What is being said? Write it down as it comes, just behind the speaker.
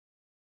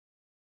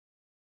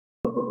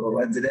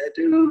what did I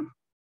do?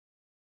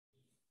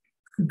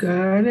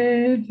 Got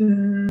it.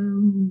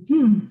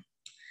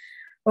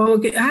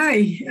 Okay.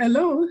 Hi.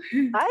 Hello.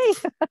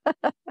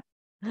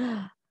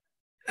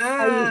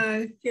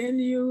 Hi. Can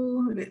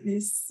you let me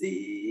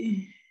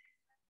see?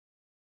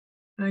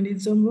 I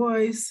need some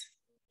voice.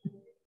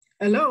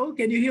 Hello.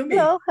 Can you hear me?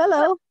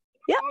 Hello.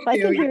 Yep, Okay, I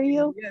can hear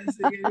you. Yes,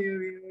 I can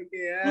hear you.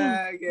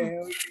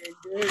 Okay.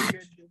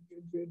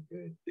 Good.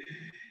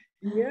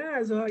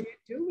 Yeah, so how are you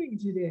doing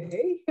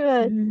today?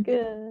 Good.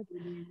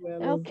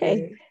 Well,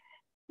 Okay.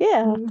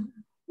 Yeah.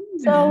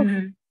 So,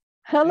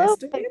 hello,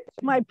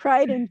 my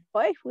pride and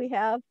joy. We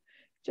have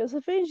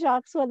Josephine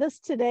Jacques with us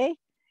today.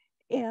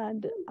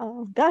 And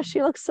gosh,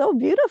 she looks so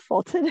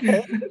beautiful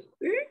today. Thank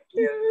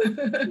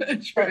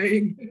you.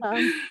 Trying.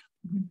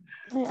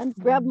 And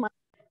grab my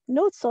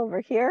notes over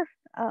here.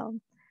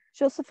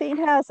 Josephine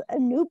has a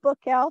new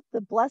book out,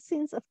 The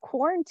Blessings of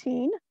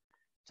Quarantine,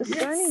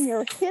 Discerning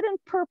Your Hidden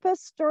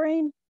Purpose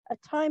During a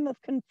Time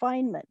of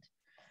Confinement.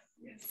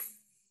 Yes.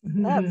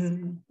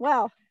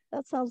 Wow,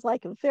 that sounds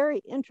like a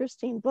very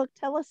interesting book.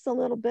 Tell us a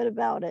little bit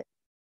about it.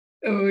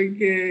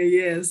 Okay,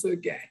 yes,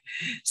 okay.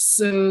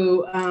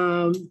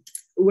 So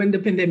when the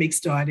pandemic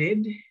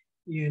started,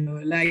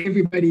 like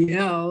everybody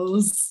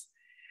else,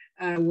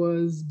 I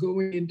was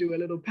going into a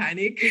little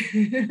panic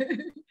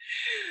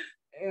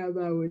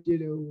about,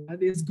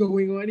 what is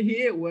going on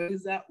here? Where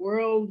is that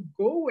world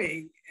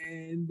going?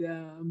 And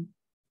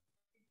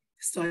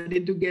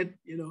started to get,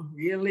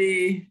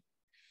 really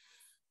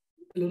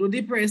a little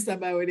depressed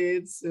about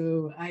it.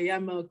 So I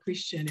am a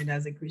Christian, and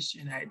as a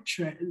Christian,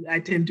 I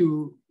tend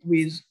to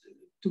read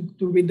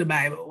the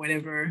Bible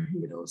whenever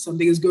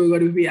something is going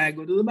on with me. I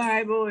go to the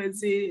Bible and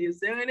see, is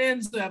there an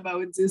answer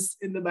about this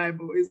in the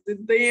Bible? Is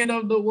it the end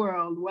of the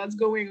world? What's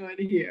going on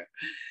here?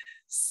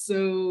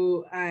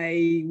 So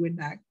I went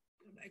back.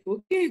 I'm like,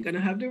 okay, gonna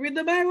have to read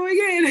the Bible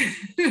again.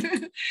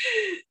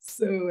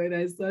 So when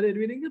I started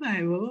reading the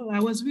Bible, I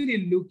was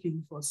really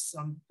looking for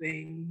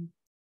something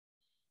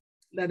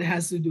that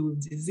has to do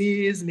with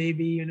disease.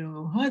 Maybe,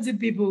 how did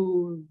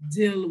people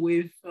deal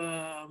with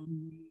a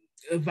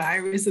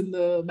virus in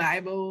the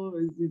Bible?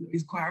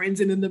 Is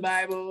quarantine in the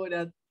Bible?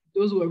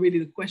 Those were really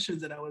the questions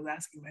that I was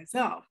asking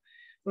myself.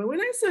 But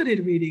when I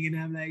started reading, and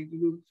I'm like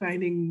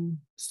finding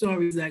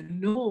stories like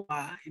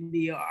Noah in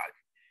the ark,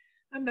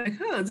 I'm like,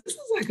 this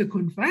is like a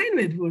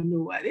confinement for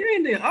Noah. They're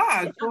in the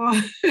ark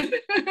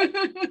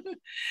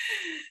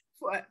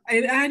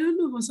and I don't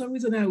know, for some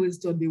reason I always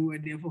thought they were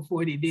there for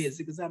 40 days,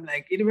 because I'm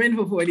like, it rained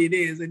for 40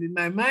 days. And in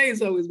my mind,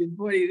 it's always been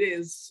 40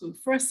 days. So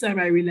first time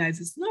I realized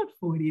it's not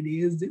 40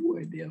 days. They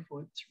were there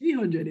for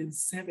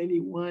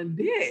 371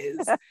 days.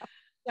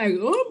 Like,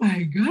 oh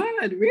my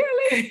God,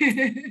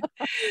 really?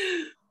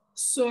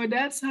 So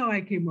that's how I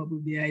came up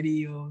with the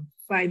idea of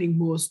finding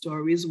more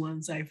stories.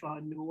 Once I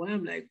found Noah,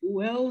 I'm like,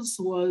 who else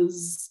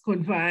was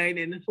confined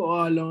and for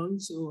how long?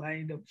 So I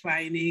ended up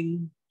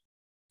finding,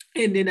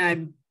 and then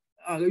I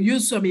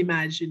use some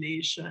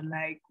imagination,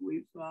 like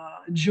with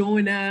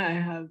Jonah. I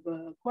have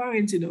a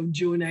quarantine of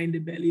Jonah in the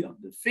belly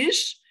of the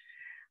fish.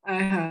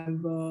 I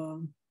have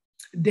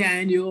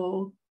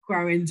Daniel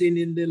quarantined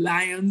in the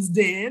lion's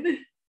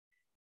den.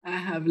 I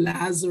have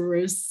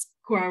Lazarus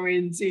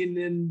quarantined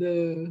in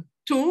the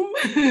tomb,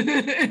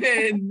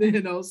 and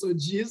then also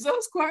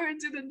Jesus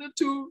quarantined in the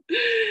tomb.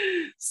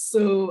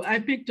 So I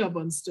picked up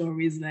on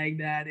stories like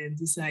that and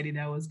decided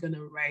I was going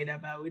to write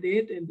about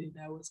it. And then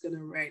I was going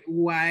to write,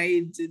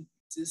 why did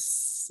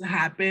this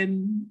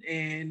happen,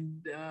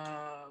 and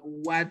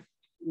what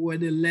were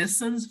the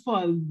lessons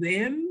for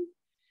them,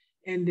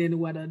 and then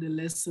what are the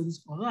lessons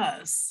for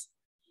us.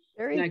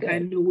 Very like good. I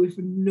know with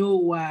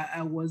Noah,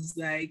 I was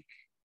like,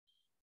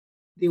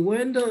 they were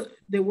in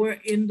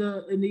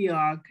the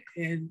ark,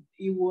 and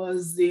he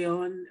was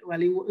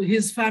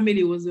his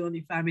family was the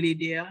only family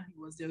there. He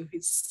was there with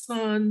his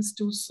sons,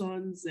 2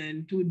 sons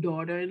and 2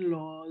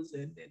 daughter-in-laws,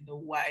 and then the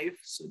wife.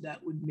 So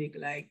that would make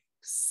like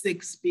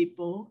 6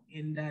 people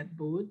in that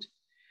boat.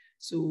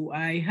 So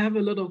I have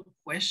a lot of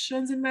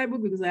questions in my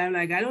book, because I'm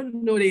like, I don't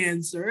know the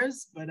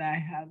answers, but I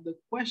have the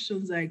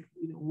questions like,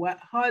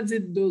 how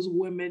did those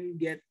women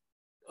get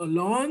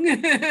along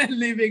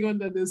living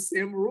under the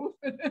same roof?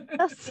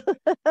 Yes.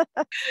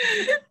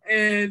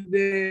 And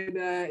then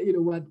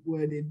what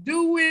were they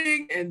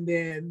doing, and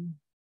then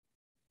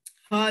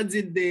how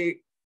did they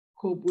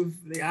cope with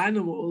the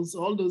animals,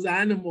 all those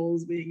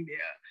animals being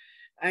there?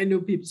 I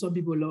know some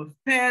people love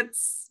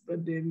pets,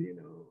 but then,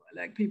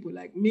 like people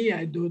like me,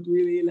 I don't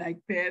really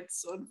like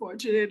pets.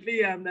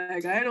 Unfortunately, I'm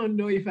like, I don't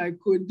know if I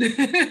could deal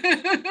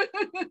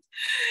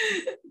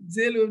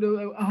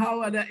with how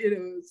would I,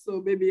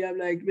 so maybe I'm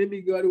like,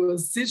 maybe God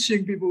was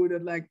teaching people who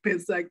don't like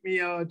pets like me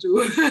how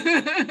to.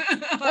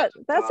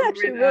 That's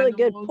actually a really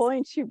good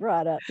point you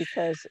brought up,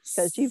 because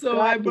you've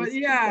got these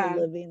people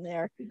living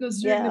there.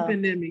 Because during the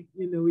pandemic,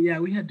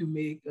 we had to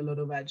make a lot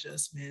of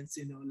adjustments,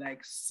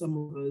 like some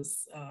of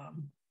us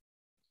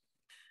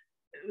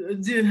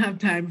didn't have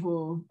time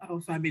for our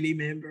family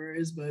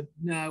members, but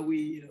now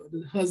we,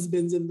 the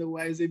husbands and the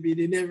wives, they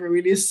never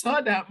really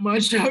saw that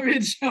much of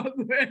each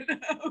other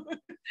now.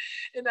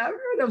 And I've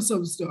heard of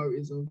some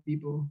stories of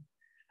people,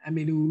 I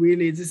mean, who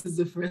really, this is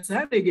the first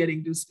time they're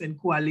getting to spend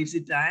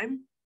quality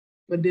time.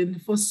 But then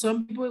for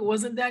some people, it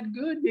wasn't that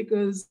good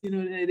because, you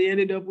know, they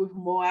ended up with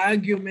more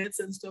arguments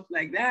and stuff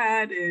like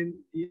that. And,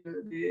 you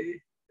know, they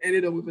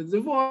ended up with a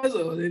divorce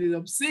or they ended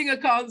up seeing a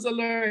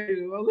counselor,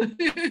 you know.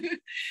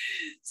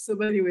 So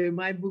but anyway,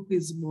 my book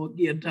is more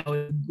geared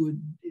toward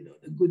good, you know,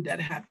 the good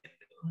that happened.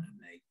 I'm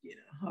like, you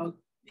know, how,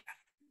 yeah.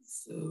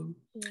 So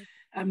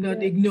I'm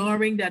not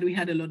ignoring that we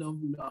had a lot of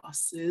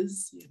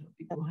losses. You know,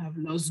 people have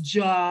lost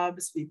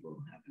jobs,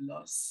 people have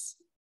lost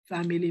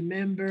family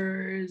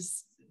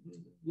members,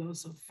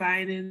 loss of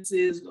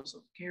finances, loss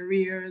of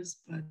careers.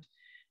 But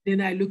then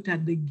I looked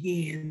at the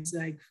gains,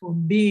 like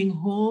from being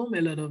home,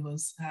 a lot of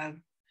us have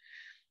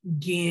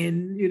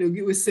gained, you know,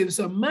 we save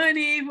some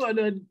money for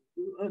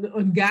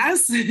on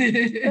gas.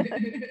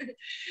 And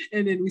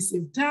then we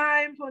save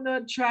time for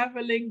not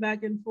traveling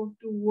back and forth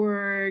to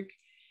work.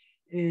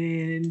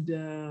 And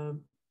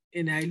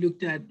I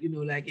looked at, you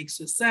know, like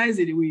exercise.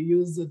 We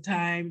use the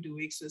time to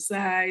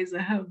exercise.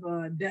 I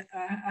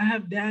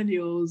have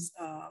Daniel's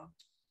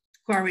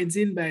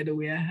quarantine, by the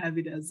way. I have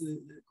it as a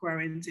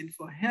quarantine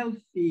for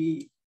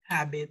healthy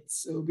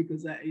habits. So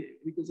because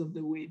of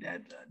the way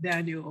that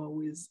Daniel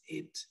always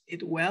ate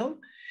well.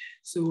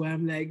 So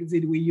I'm like,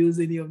 did we use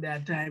any of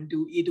that time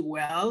to eat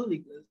well?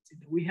 Because, you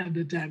know, we have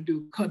the time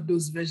to cut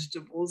those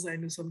vegetables. I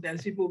know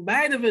sometimes people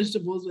buy the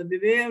vegetables, but they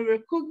never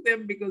cook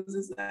them because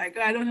it's like,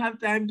 I don't have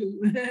time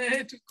to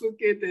to cook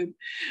it and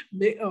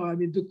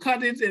to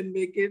cut it and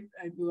make it.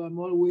 I know I'm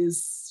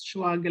always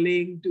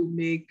struggling to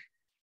make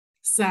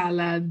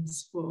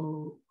salads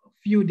for a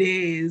few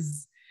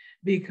days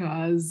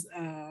because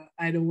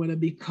I don't want to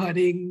be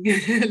cutting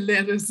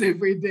lettuce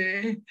every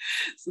day.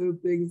 So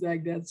things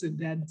like that. So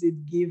that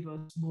did give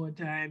us more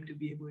time to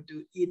be able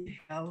to eat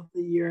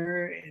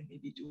healthier and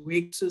maybe to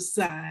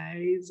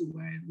exercise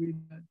while we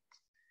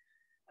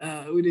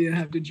didn't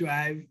have to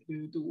drive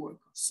to work.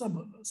 Some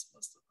of us,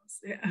 most of us,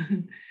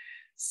 yeah.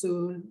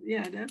 So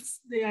yeah,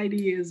 that's the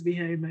ideas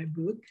behind my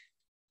book.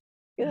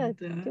 Good,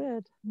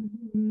 good.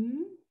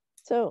 Mm-hmm.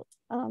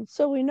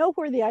 So we know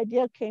where the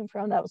idea came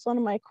from. That was one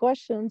of my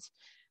questions.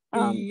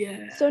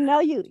 So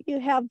now you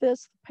have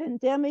this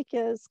pandemic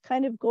is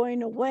kind of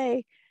going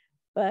away,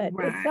 but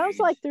it sounds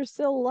like there's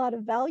still a lot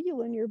of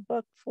value in your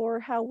book for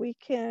how we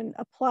can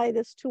apply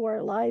this to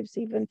our lives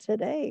even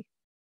today.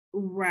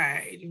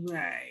 Right.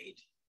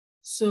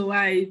 So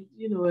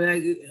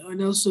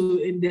and also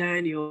in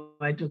Daniel,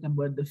 I talk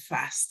about the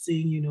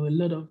fasting. You know, a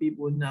lot of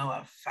people now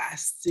are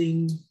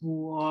fasting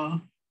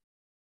for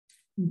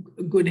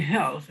good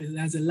health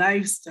as a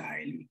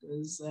lifestyle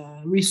because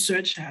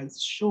research has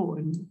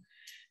shown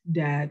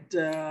that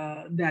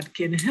that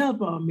can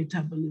help our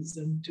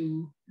metabolism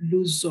to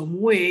lose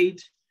some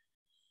weight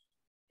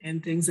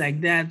and things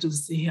like that, to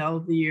stay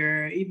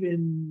healthier.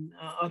 Even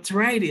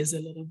arthritis,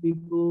 a lot of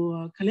people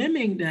are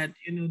claiming that,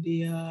 you know,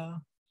 they are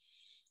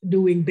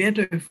doing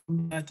better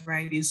from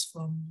arthritis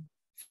from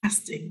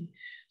fasting.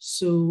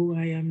 So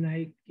I am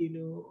like, you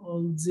know,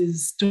 all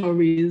these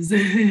stories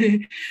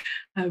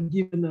have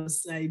given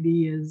us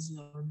ideas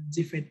on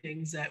different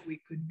things that we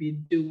could be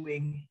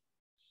doing.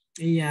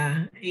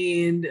 Yeah,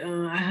 and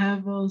I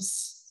have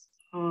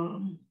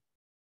also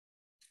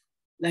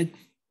like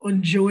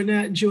on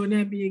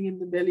Jonah being in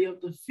the belly of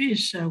the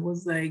fish. I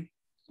was like,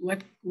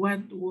 what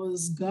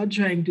was God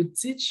trying to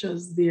teach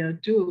us there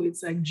too?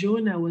 It's like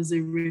Jonah was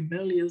a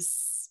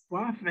rebellious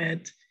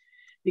prophet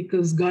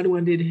because God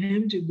wanted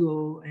him to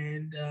go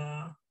and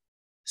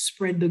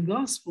spread the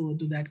gospel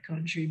to that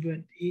country,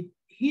 but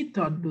he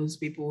thought those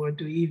people were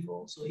too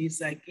evil. So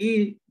it's like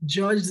he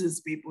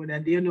judges people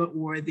that they're not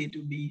worthy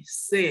to be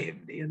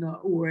saved. They are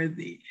not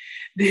worthy.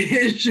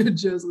 God should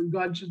just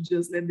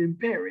let them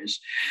perish.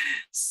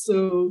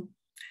 So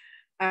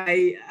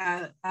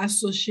I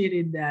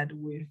associated that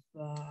with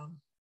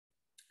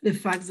the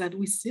fact that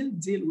we still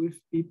deal with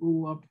people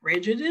who are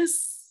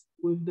prejudiced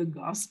with the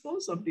gospel.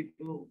 Some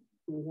people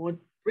who won't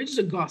preach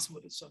the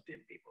gospel to certain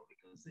people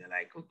because they're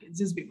like, okay,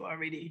 these people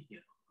already, you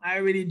know, I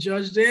already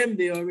judged them.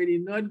 They're already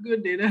not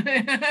good. They're not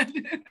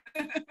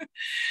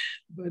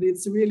but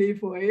it's really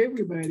for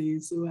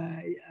everybody. So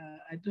I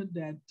thought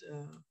that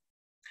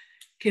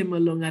came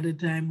along at a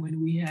time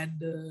when we had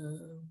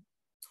the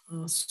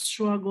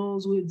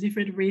struggles with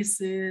different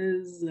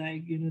races,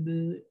 like, you know,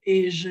 the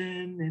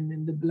Asian and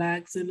then the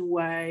blacks and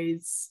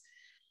whites.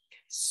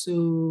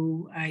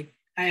 So I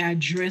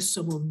address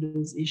some of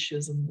those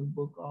issues in the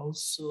book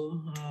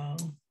also.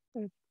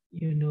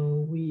 You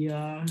know, we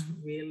are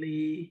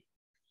really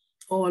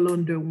all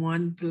under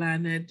one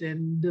planet,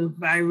 and the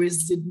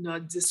virus did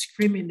not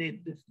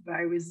discriminate. The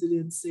virus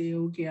didn't say,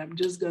 okay, I'm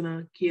just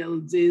gonna kill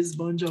this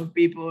bunch of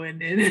people and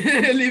then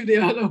leave the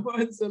other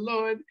ones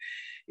alone.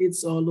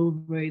 It's all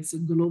over, it's a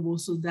global.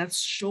 So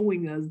that's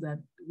showing us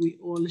that we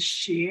all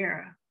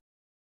share,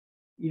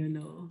 you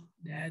know,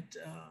 that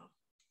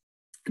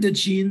the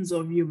genes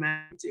of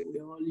humanity.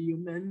 We're all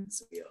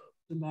humans.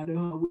 No matter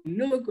how we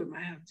look, we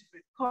might have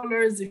different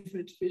colors,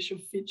 different facial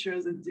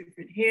features, and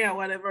different hair,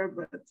 whatever,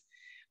 but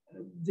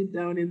deep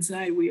down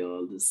inside, we're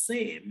all the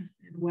same.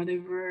 And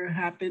whatever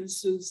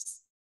happens to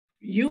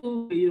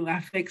you,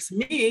 affects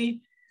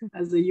me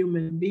as a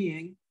human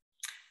being.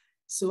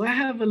 So I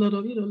have a lot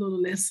of,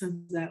 little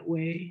lessons that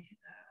way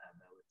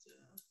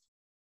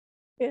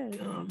Good.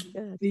 about,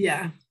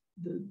 yeah,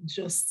 the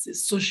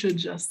justice, social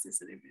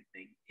justice and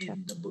everything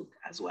in the book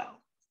as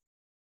well.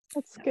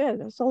 That's good.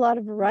 There's a lot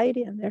of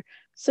variety in there.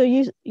 So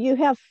you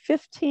have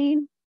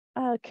 15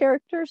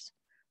 characters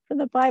from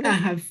the Bible? I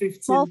have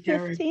 15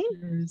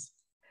 characters.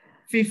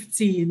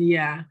 15,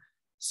 yeah.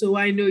 So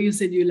I know you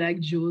said you like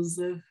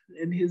Joseph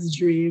and his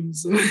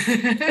dreams.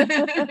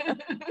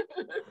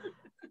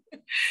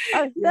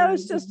 That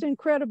was just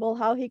incredible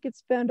how he could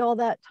spend all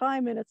that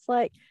time. And it's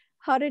like,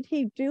 how did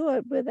he do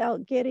it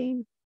without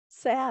getting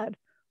sad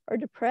or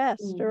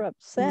depressed or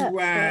upset?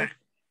 Right.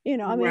 So,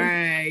 I mean,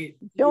 right.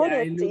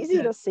 it's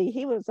easy to see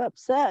he was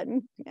upset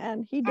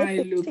and he did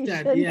things he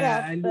shouldn't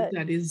have. I looked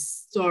at his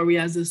story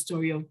as a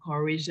story of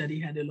courage, that he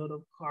had a lot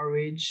of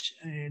courage.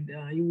 And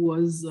he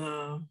was,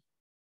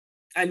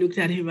 I looked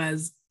at him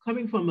as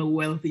coming from a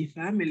wealthy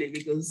family,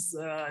 because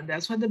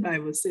that's what the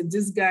Bible said.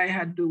 This guy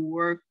had to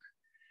work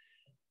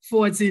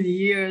 14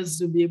 years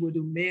to be able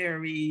to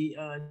marry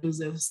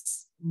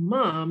Joseph's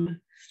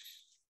mom,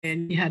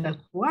 and he had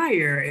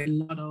acquired a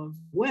lot of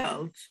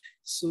wealth.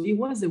 So he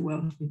was a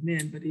wealthy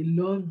man, but he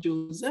loved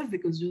Joseph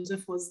because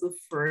Joseph was the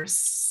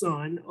first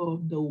son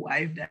of the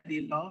wife that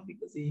he loved,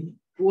 because he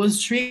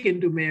was tricked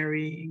into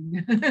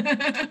marrying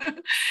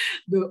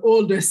the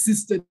older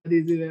sister that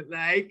he didn't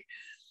like.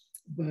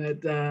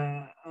 But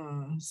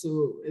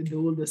so the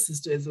older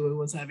sister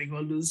was having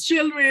all those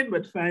children,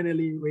 but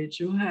finally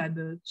Rachel had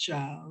a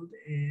child,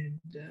 and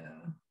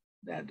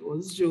that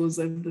was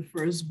Joseph, the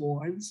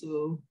firstborn.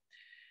 So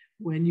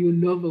when you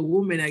love a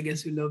woman, I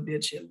guess you love their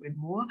children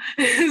more.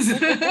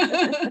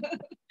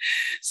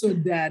 So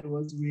that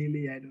was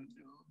really, I don't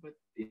know,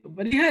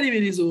 but he had him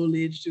in his old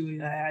age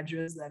too. I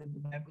address that in the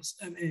Bible.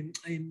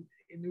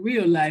 In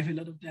real life, a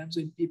lot of times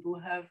when people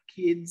have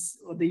kids,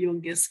 or the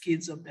youngest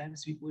kids,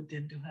 sometimes people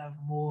tend to have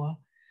more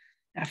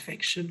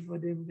affection for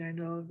them,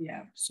 kind of,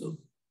 yeah. So,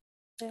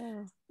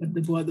 but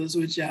the brothers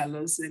were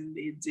jealous, and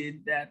they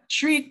did that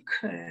trick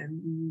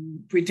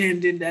and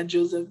pretending that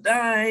Joseph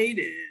died,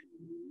 and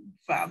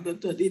father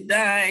thought he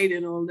died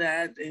and all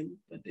that,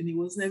 but then he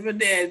was never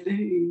dead.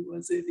 He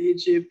was in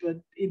Egypt, but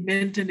it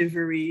maintained a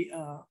very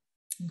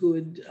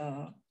good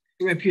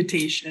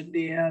reputation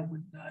there.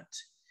 Would not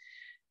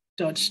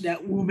touch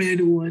that woman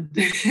who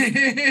wanted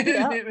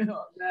and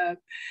all that.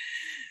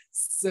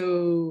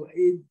 So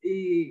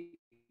it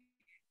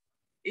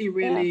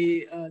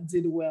really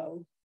did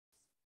well.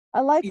 I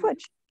like what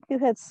you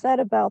had said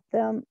about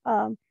them.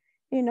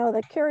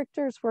 The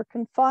characters were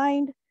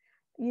confined.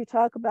 You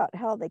talk about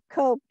how they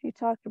coped. You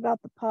talked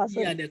about the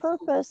positive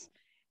purpose.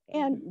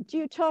 And do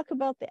you talk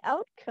about the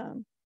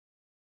outcome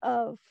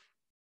of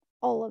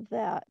all of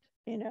that?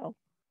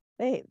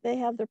 They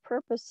have their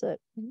purpose.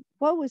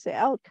 What was the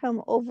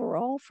outcome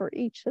overall for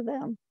each of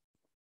them?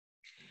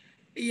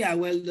 Yeah,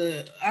 well,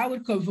 the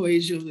outcome for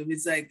each of them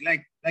is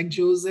like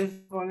Joseph,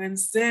 for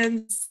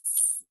instance.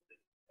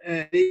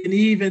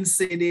 He even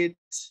said it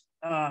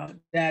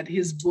that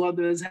his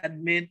brothers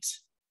had meant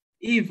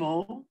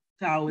evil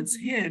towards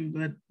him,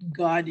 but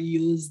God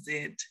used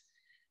it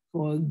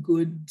for a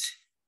good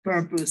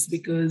purpose,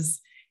 because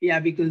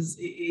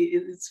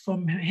it's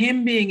from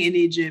him being in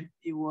Egypt,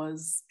 he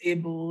was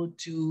able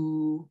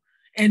to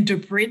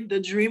interpret the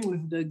dream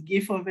with the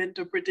gift of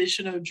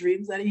interpretation of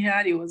dreams that he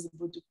had. He was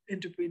able to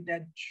interpret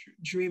that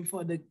dream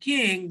for the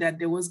king, that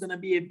there was going to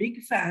be a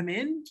big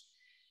famine,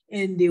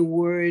 and they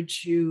were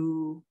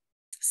to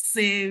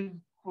save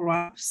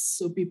crops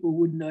so people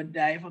would not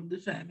die from the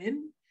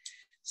famine.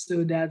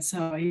 So that's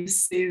how he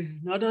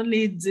saved not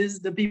only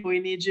the people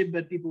in Egypt,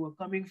 but people were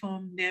coming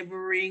from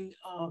neighboring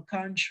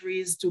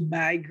countries to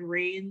buy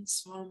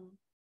grains from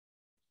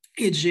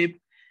Egypt,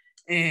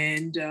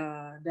 and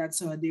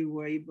that's how they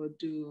were able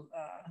to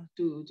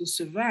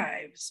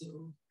survive.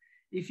 So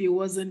if he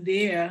wasn't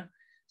there,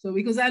 so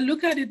because I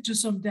look at it too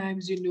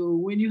sometimes,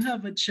 when you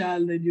have a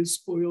child and you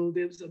spoil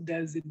them,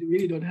 sometimes they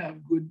really don't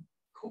have good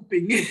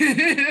coping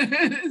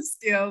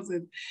skills,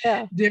 and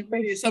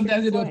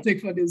sometimes they don't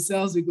take for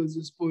themselves because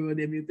you spoil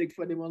them, you take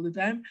for them all the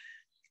time.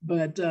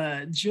 But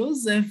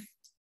Joseph,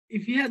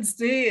 if he had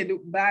stayed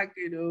back,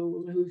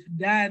 with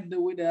dad,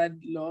 the way dad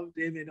loved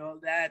him and all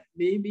that,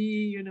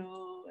 maybe,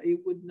 he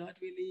would not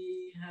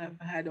really have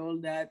had all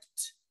that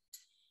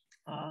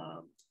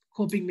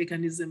coping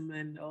mechanism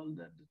and all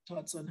the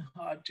thoughts on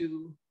how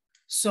to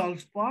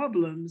solve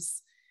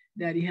problems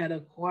that he had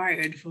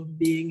acquired from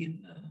being in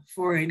a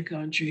foreign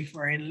country,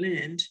 foreign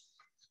land.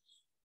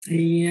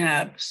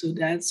 Yeah, so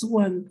that's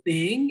one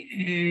thing.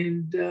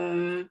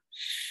 And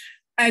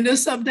I know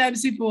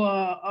sometimes people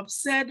are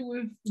upset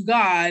with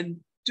God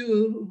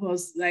too,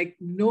 was like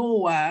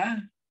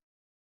Noah.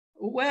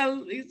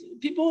 Well,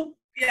 people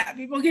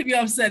can be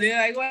upset.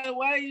 They're like, well,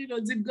 why,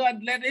 did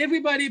God let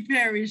everybody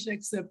perish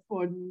except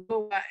for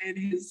Noah and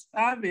his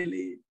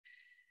family?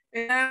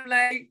 And I'm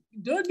like,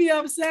 don't be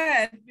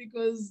upset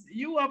because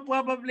you are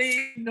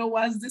probably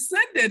Noah's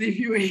descendant if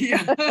you were here.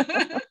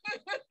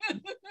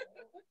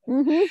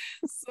 Mm-hmm.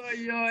 So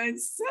your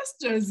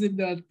ancestors did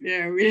not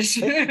perish.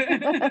 They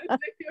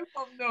came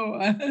from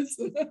Noah.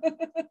 So,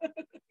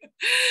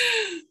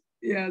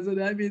 yeah, so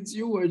that means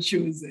you were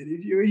chosen.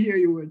 If you're here,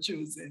 you were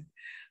chosen.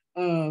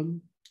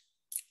 Um,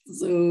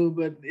 so,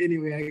 but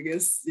anyway, I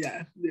guess,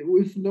 yeah,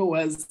 with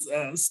Noah's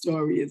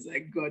story, it's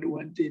like God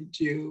wanted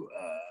to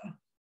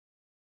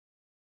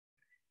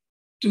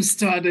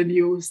start a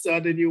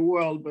new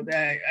world. But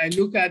I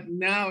look at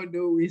now,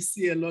 though, we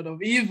see a lot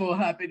of evil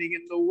happening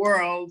in the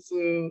world.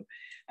 So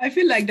I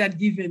feel like that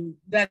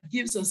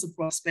gives us a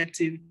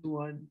perspective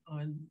on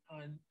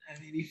I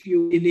mean, if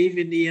you believe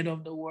in the end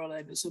of the world,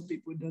 I know some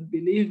people don't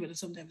believe, but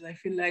sometimes I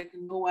feel like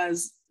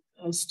Noah's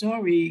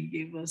story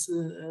gave us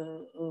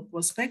a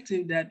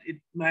perspective that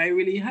it might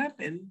really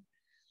happen.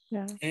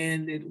 Yeah.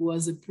 And it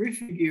was a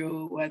prefigure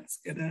of what's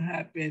gonna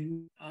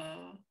happen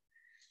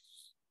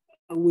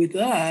with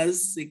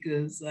us,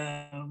 because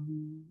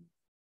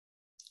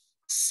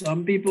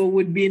some people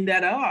would be in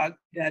that ark.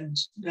 That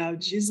now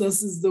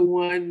Jesus is the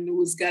one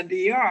who's got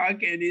the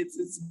ark, and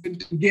it's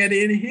good to get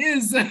in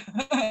his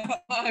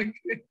ark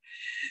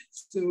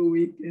so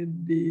we can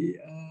be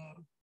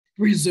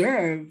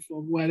preserved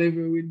from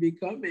whatever will be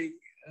coming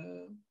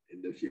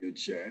in the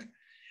future.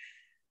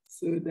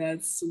 So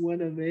that's one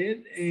of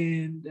it.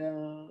 And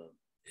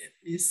let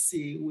me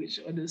see which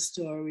other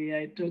story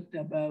I talked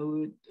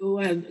about. Oh,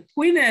 and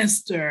Queen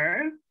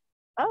Esther.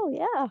 Oh,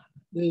 yeah.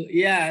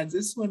 Yeah,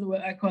 this one,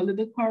 I call it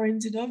the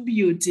Quarantine of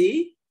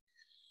Beauty,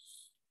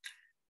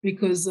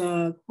 because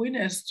Queen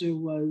Esther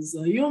was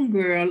a young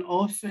girl,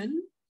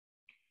 orphan,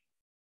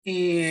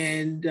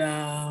 and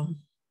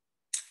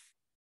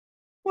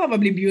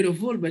probably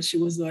beautiful, but she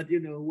was not,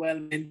 well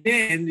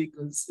maintained,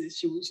 because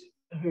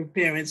her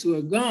parents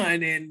were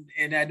gone,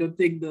 and I don't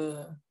think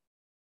the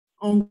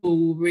uncle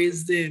who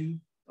raised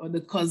him or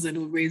the cousin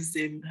who raised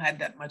him had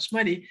that much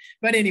money.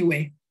 But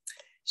anyway,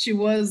 she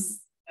was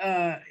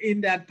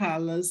in that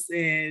palace,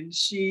 and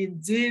she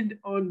did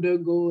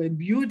undergo a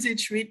beauty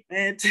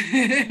treatment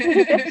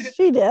Yes,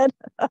 she did.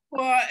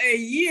 for a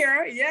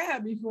year, yeah,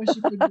 before she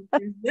could be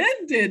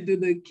presented to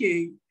the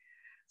king.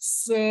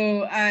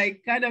 So I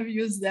kind of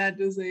use that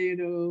to say,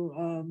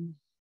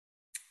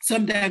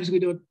 sometimes we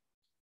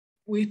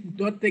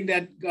don't think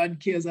that God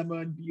cares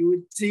about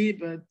beauty,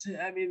 but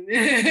I mean,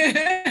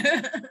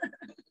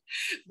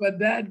 but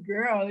that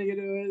girl,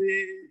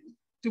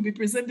 to be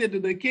presented to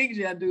the king,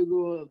 she had to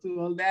go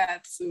through all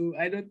that. So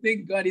I don't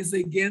think God is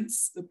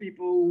against the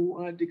people who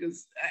want,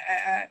 because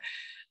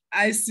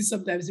I see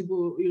sometimes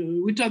people,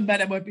 we talk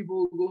bad about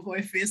people who go for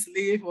a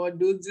facelift or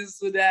do this,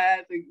 do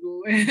that, and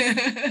go.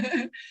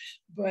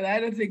 But I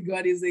don't think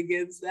God is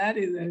against that.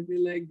 And I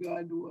feel like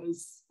God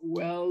was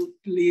well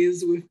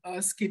pleased with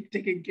us, keep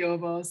taking care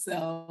of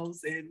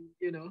ourselves, and,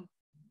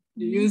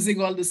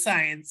 using all the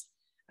science.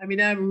 I mean,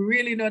 I'm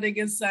really not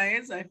against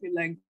science. I feel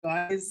like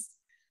God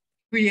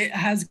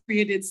has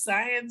created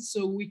science,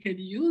 so we can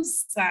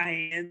use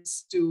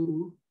science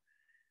to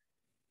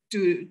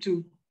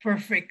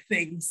perfect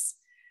things.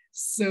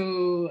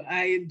 So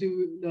I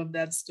do love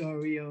that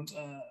story of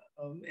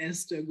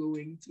Esther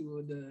going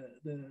through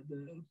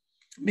the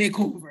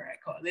makeover, I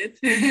call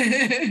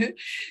it.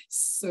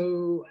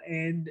 So,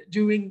 and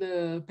during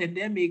the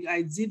pandemic,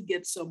 I did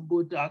get some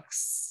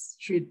Botox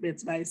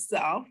treatments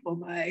myself for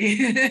my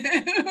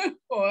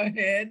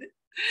forehead.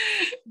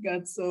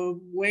 Got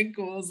some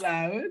wrinkles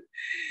out.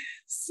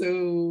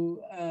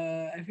 So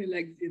I feel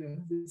like,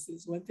 this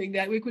is one thing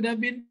that we could have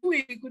been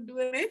doing. We could do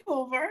a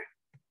makeover.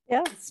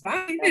 Yeah. It's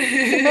fine.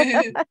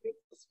 It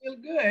feels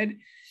good.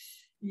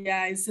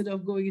 Yeah, instead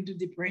of going into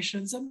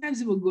depression. Sometimes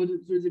people go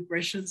through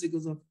depressions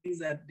because of things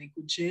that they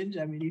could change.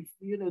 I mean, if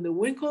the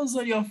wrinkles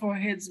on your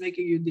forehead's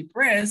making you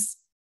depressed,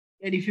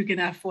 and if you can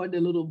afford the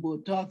little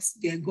Botox,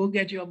 then go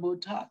get your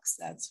Botox.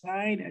 That's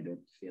fine. I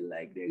don't feel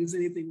like there is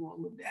anything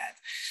wrong with that.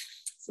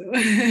 So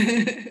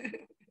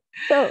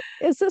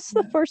is this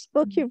the first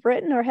book you've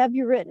written, or have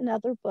you written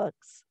other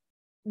books?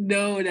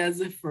 No, that's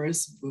the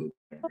first book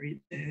I've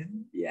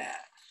written. Yeah.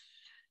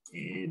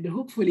 And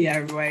hopefully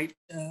I write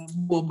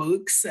more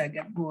books. I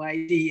got more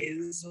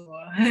ideas.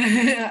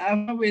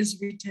 I've always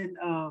written,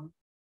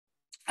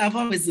 I've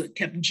always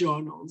kept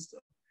journals.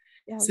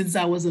 Yeah. Since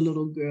I was a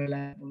little girl,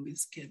 I've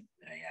always kept,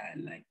 I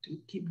like to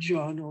keep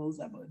journals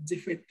about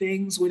different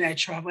things. When I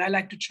travel, I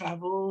like to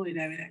travel. And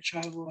when I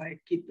travel, I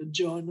keep a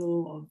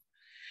journal of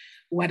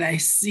what I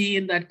see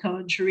in that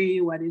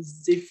country, what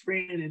is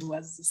different and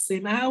what's the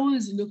same. I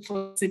always look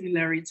for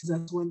similarities.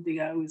 That's one thing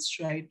I always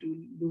try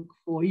to look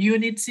for.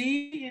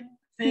 Unity in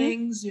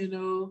things,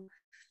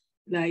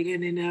 like,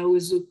 and then I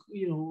always look,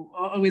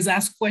 always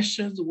ask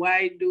questions.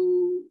 Why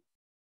do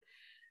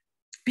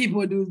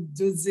people do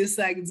this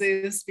like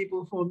this?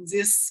 People from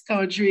this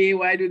country,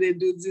 why do they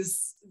do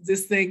this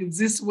thing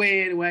this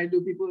way? And why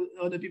do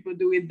other people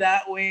do it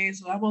that way?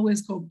 So I'm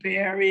always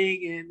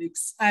comparing, and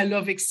I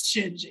love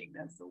exchanging.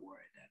 That's the word.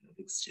 I love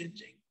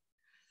exchanging.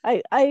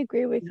 I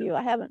agree with you.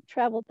 I haven't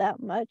traveled that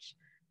much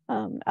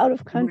out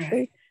of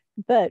country,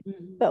 but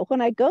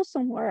when I go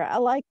somewhere, I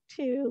like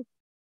to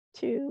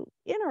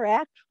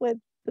interact with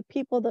the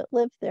people that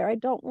live there. I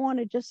don't want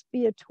to just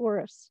be a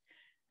tourist.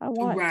 I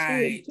want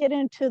to get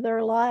into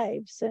their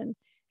lives and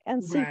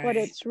see what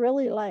it's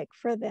really like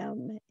for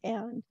them,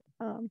 and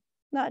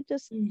not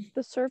just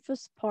the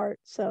surface part.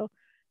 So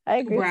I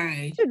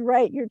agree. You should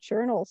write your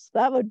journals.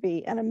 That would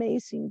be an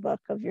amazing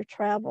book of your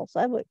travels.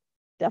 I would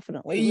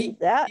definitely read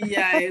that.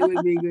 Yeah, it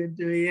would be good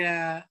too.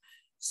 Yeah.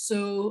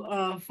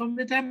 So from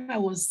the time I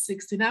was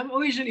 16, I'm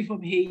originally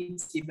from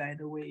Haiti, by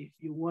the way,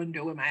 if you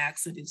wonder where my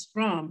accent is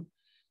from.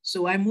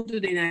 So I moved to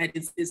the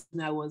United States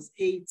when I was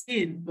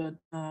 18. But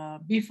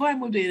before I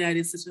moved to the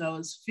United States when I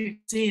was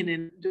 15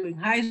 and doing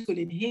high school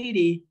in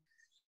Haiti,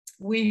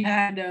 we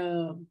had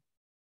a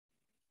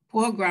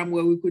program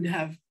where we could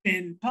have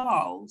pen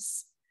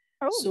pals.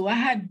 So I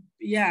had,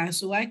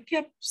 so I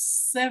kept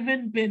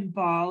 7 pen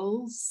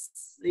pals.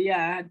 Yeah,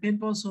 I had pen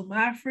pals from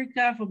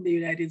Africa, from the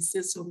United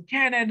States, from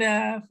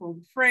Canada,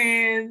 from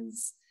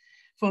France,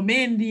 from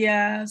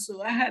India.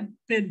 So I had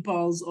pen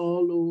pals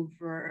all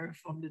over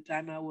from the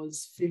time I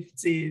was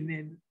 15.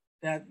 And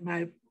that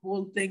my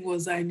whole thing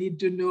was I need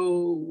to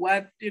know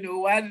what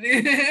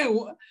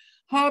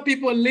how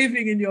people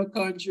living in your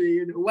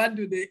country, what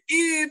do they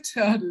eat?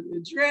 How do they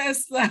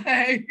dress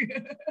like?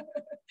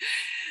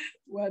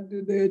 What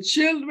do the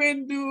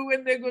children do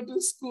when they go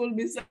to school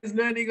besides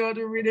learning how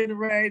to read and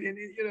write? And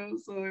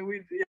so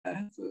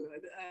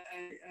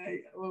I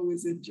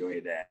always enjoy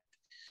that.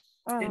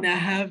 And I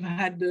have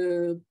had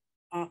the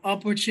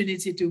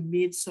opportunity to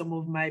meet some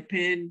of my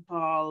pen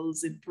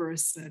pals in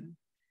person.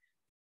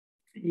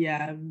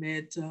 Yeah, I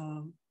met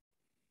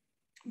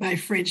my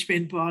French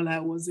pen pal. I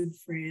was in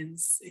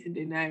France, and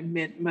then I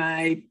met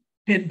my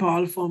pen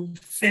pal from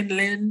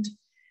Finland.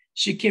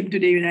 She came to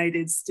the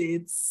United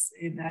States,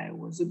 and I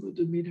was able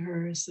to meet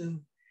her. So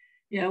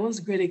yeah, it was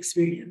a great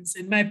experience.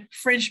 And my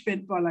French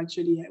pen pal,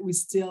 actually, we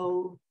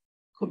still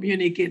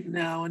communicate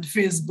now on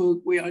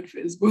Facebook. We're on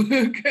Facebook.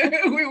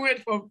 We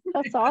went from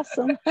That's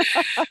awesome.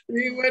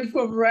 We went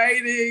from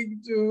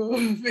writing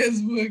to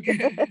Facebook.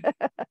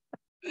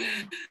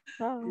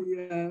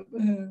 Yeah.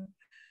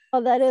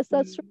 Oh,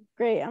 that's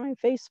great. I mean,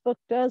 Facebook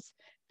does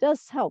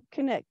help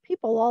connect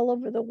people all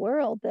over the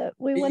world that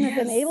we wouldn't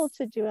have been able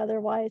to do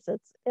otherwise.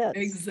 It's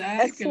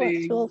exactly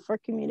excellent tool for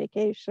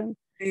communication.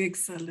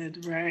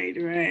 Excellent. Right.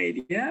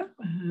 Yeah.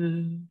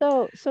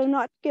 So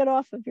not to get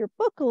off of your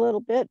book a little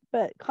bit,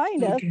 but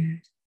kind of.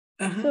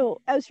 So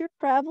as you're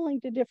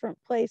traveling to different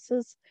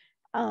places,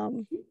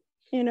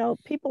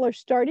 people are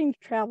starting to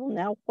travel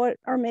now. What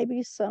are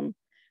maybe some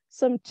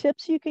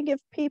tips you can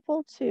give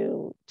people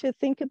to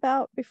think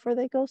about before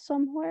they go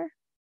somewhere?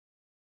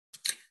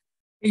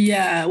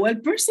 Yeah, well,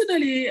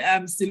 personally,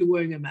 I'm still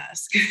wearing a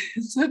mask.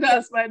 So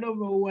that's my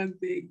number one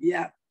thing.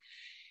 Yeah.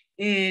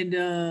 And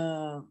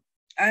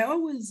I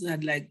always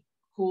had like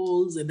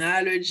colds and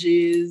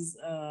allergies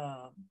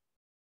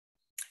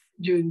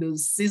during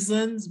those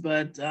seasons.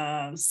 But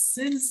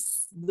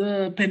since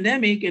the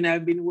pandemic and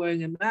I've been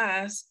wearing a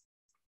mask,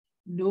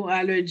 no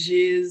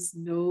allergies,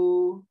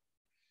 no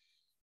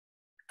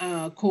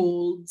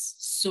colds.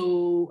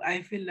 So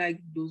I feel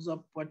like those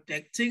are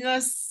protecting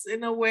us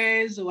in a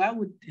way. So I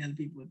would tell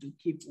people to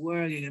keep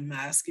wearing a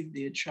mask if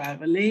they're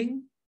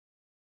traveling.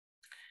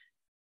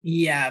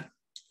 Yeah,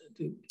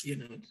 to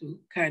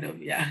kind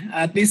of,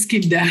 at least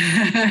keep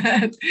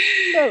that.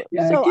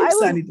 So keep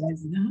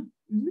sanitizing.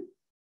 Mm-hmm.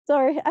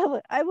 Sorry,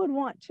 I would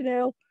want to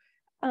know.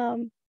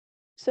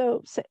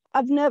 So say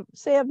I've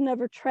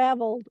never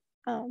traveled.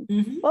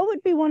 What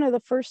would be one of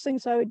the first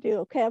things I would do?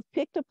 Okay, I've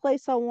picked a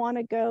place I want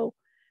to go.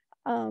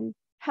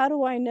 How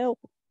do I know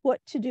what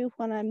to do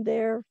when I'm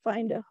there?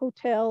 Find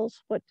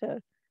hotels, what to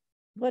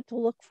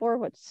look for,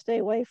 what to stay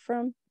away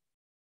from?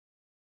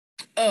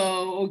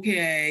 Oh,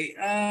 okay.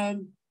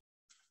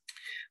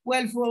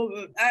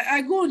 Well,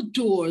 I go on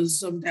tours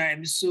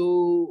sometimes.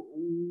 So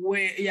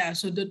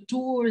so the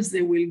tours,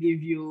 they will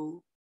give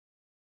you,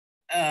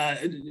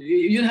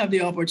 you'll have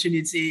the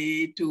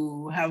opportunity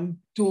to have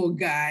tour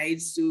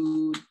guides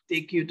to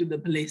take you to the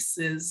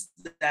places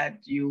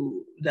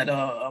that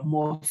are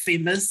more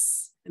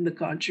famous in the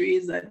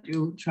countries that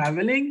you're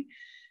traveling.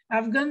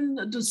 I've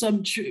gone to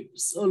some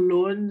trips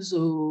alone,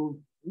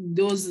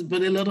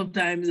 but a lot of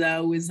times I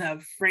always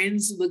have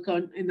friends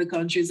in the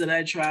countries that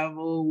I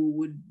travel who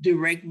would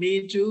direct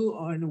me to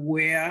on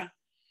where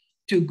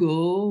to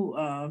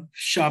go,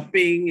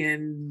 shopping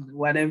and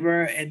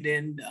whatever. And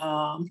then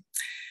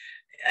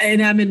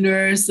and I'm a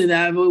nurse, and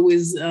I've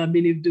always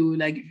believed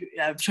if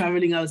I'm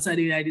traveling outside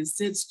the United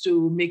States,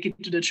 to make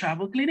it to the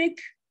travel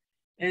clinic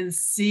and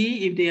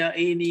see if there are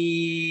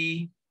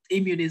any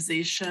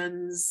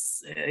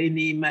immunizations,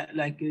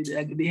 like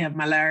they have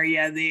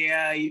malaria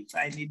there. If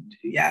I need,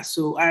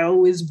 so I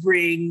always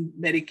bring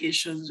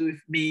medications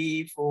with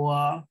me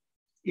for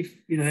if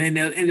and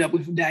they'll end up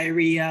with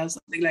diarrhea or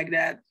something like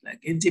that,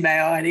 like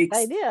antibiotics.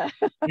 Idea.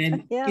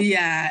 And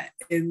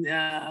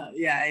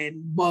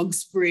and bug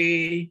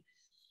spray.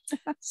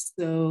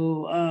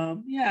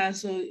 So yeah,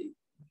 so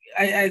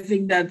I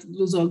think that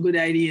those are good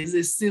ideas.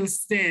 They still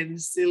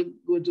stand, still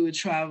go to a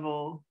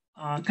travel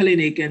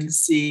clinic and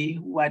see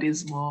what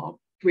is more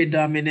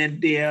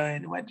predominant there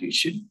and what you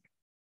should,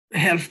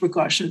 health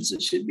precautions you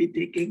should be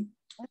taking.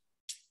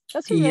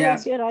 That's a really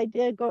good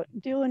idea,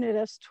 doing it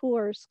as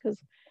tours, because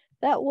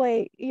that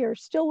way you're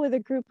still with a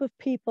group of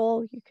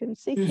people. You can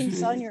see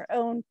things on your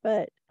own,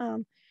 but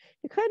you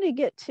kind of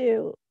get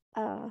to,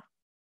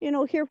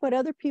 hear what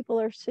other people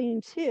are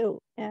seeing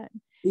too. And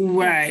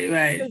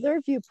right.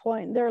 Their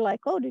viewpoint. They're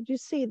like, oh, did you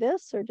see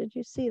this or did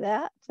you see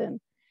that?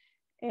 And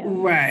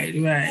right.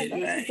 That's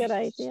a good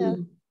idea.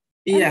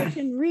 Yeah. And they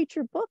can read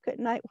your book at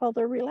night while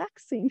they're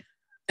relaxing.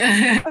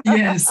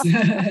 Yes,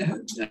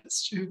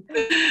 that's true.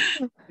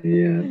 Yeah.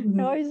 You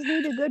always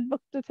need a good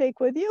book to take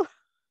with you.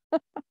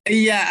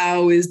 Yeah, I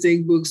always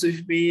take books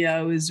with me. I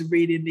always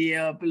read in the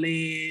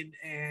airplane,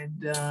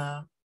 and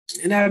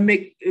I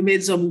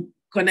made some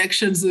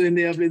connections in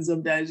the airplane.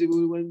 Sometimes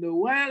people wonder,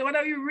 what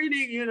are you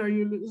reading? You look,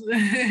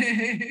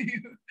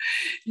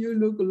 you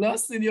look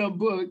lost in your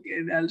book,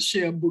 and I'll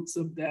share books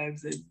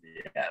sometimes, and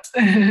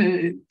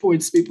it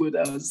points people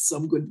out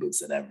some good books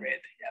that I've read.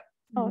 Yeah.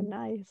 Oh,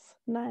 nice.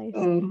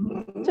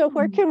 So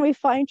where can we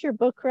find your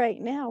book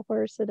right now?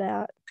 Where's it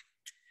at?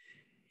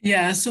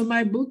 Yeah, so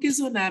my book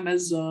is on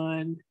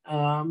Amazon.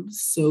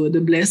 So The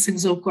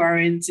Blessings of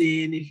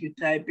Quarantine, if you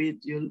type it,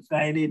 you'll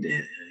find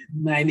it.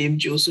 My name,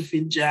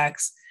 Josephine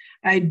Jacques.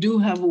 I do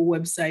have a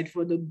website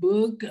for the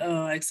book,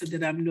 except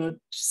that I'm not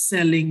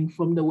selling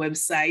from the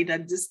website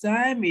at this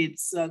time.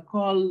 It's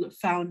called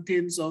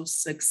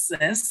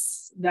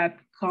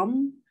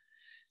fountainsofsuccess.com.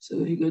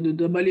 So you go to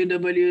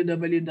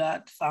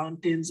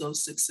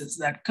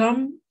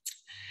www.fountainsofsuccess.com.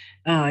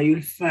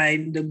 You'll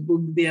find the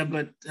book there,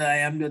 but I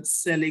am not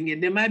selling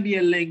it. There might be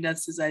a link that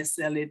says I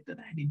sell it that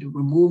I need to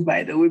remove,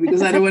 by the way,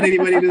 because I don't want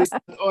anybody to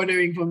start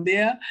ordering from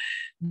there.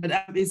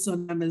 But it's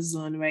on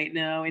Amazon right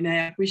now, and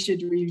I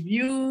appreciate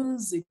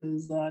reviews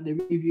because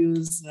the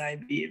reviews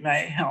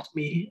might help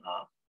me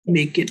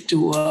make it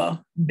to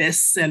a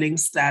best-selling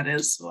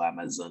status for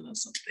Amazon or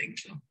something.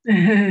 So.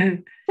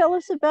 Tell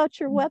us about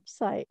your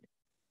website.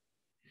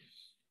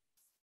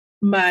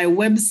 My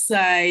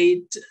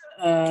website,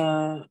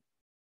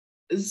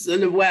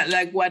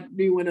 what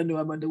do you want to know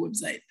about the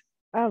website?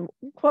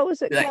 What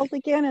was it called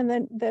again? And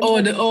then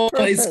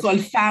it's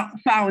called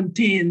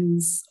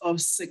Fountains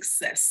of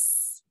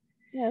Success.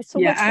 Yeah.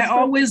 So I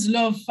always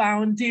love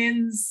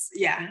fountains.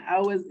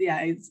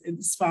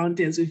 It's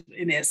fountains with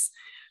an S.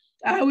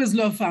 I always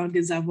love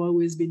fountains. I've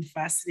always been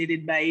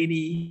fascinated by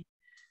any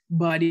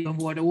body of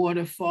water,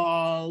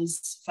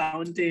 waterfalls,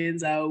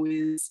 fountains.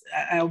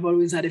 I've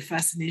always had a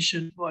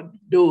fascination for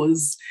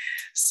those.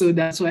 So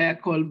that's why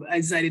I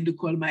decided to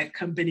call my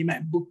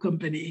book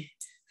company,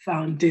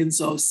 Fountains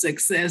of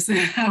Success.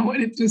 I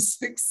wanted to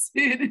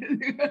succeed.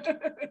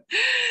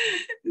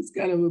 It's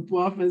kind of a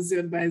prophecy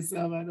on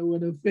myself. I don't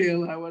want to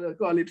fail. I want to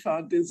call it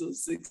Fountains of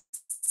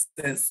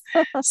Success.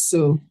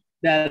 So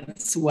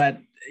that's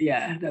where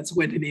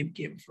the name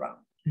came from.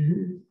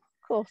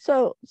 Cool.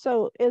 So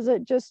is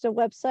it just a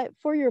website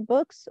for your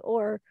books,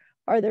 or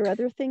are there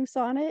other things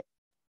on it?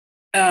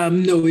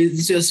 No,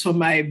 it's just for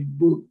my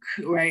book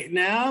right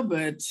now,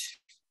 but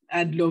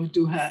I'd love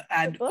to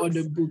add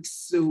other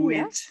books to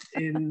it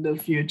in the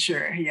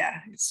future. Yeah,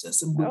 it's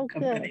just a book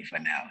company for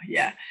now.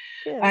 Yeah.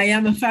 Good. I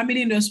am a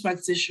family nurse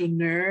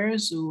practitioner,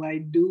 so I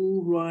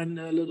do run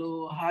a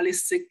little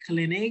holistic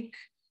clinic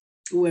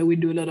where we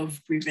do a lot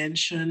of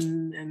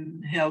prevention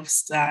and health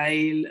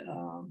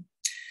style,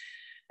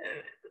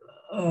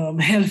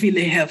 healthy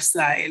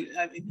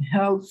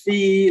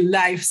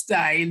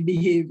lifestyle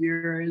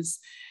behaviors.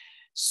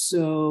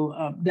 So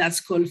that's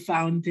called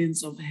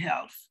Fountains of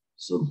Health.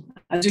 So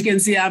as you can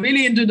see, I'm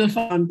really into the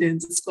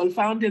fountains. It's called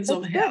Fountains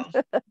of Health.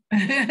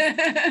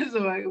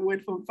 So I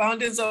went from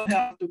Fountains of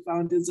Health to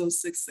Fountains of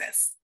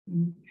Success.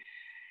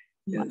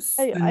 Yes.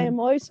 I am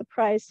always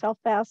surprised how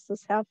fast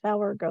this half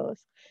hour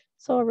goes.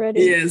 It's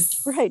already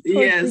right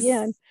towards the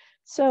end.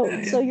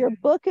 So your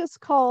book is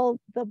called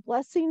The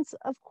Blessings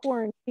of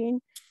Quarantine,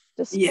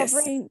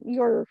 Discovering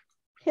Your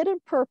Hidden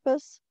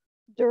Purpose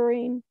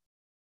During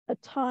a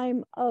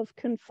Time of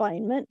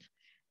Confinement.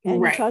 And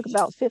you talk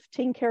about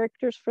 15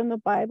 characters from the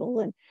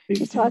Bible, and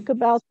you talk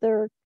about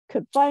their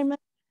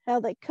confinement, how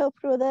they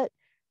coped with it,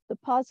 the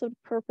positive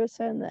purpose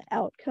and the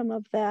outcome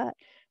of that.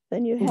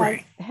 Then you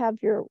have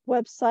your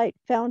website,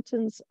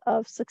 Fountains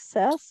of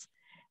Success.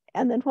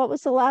 And then what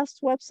was the last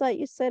website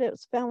you said? It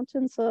was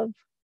Fountains of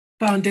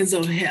Health.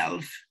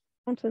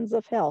 Fountains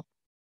of Health.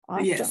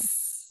 Awesome.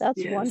 Yes.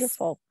 That's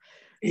wonderful.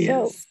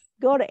 Yes. So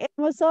go to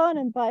Amazon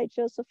and buy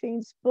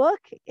Josephine's book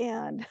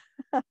and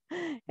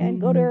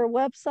go to her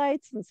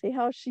websites and see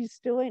how she's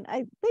doing.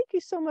 I thank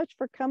you so much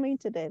for coming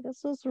today.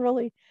 This was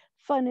really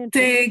fun.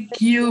 Thank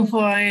you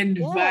for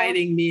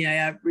inviting me.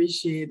 I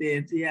appreciate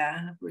it. Yeah,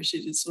 I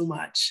appreciate it so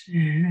much.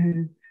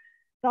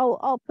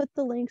 I'll put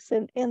the links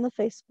in the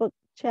Facebook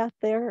chat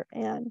there,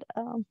 and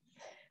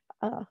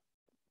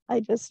I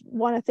just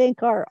want to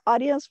thank our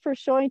audience for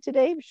showing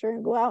today. Be sure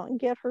and go out and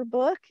get her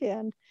book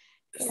and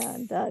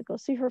go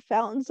see her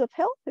Fountains of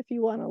Health if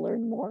you want to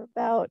learn more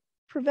about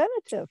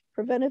preventative.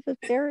 Preventative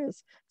care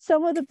is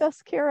some of the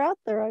best care out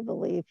there, I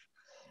believe.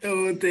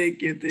 Oh,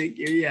 thank you.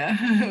 Yeah.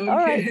 Okay. All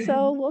right,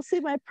 so we'll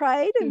see my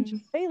pride and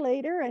joy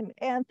later.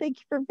 And thank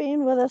you for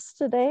being with us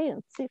today,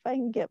 and see if I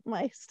can get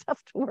my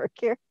stuff to work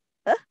here.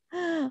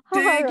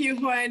 Thank you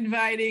for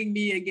inviting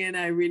me again.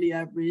 I really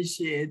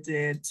appreciate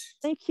it.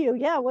 Thank you.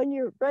 Yeah, when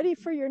you're ready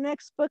for your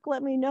next book,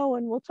 let me know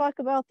and we'll talk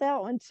about that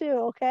one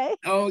too, okay?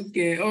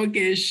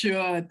 Okay,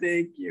 sure.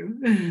 Thank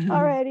you.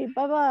 All righty,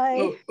 bye-bye.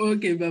 Oh,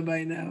 okay,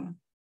 bye-bye now.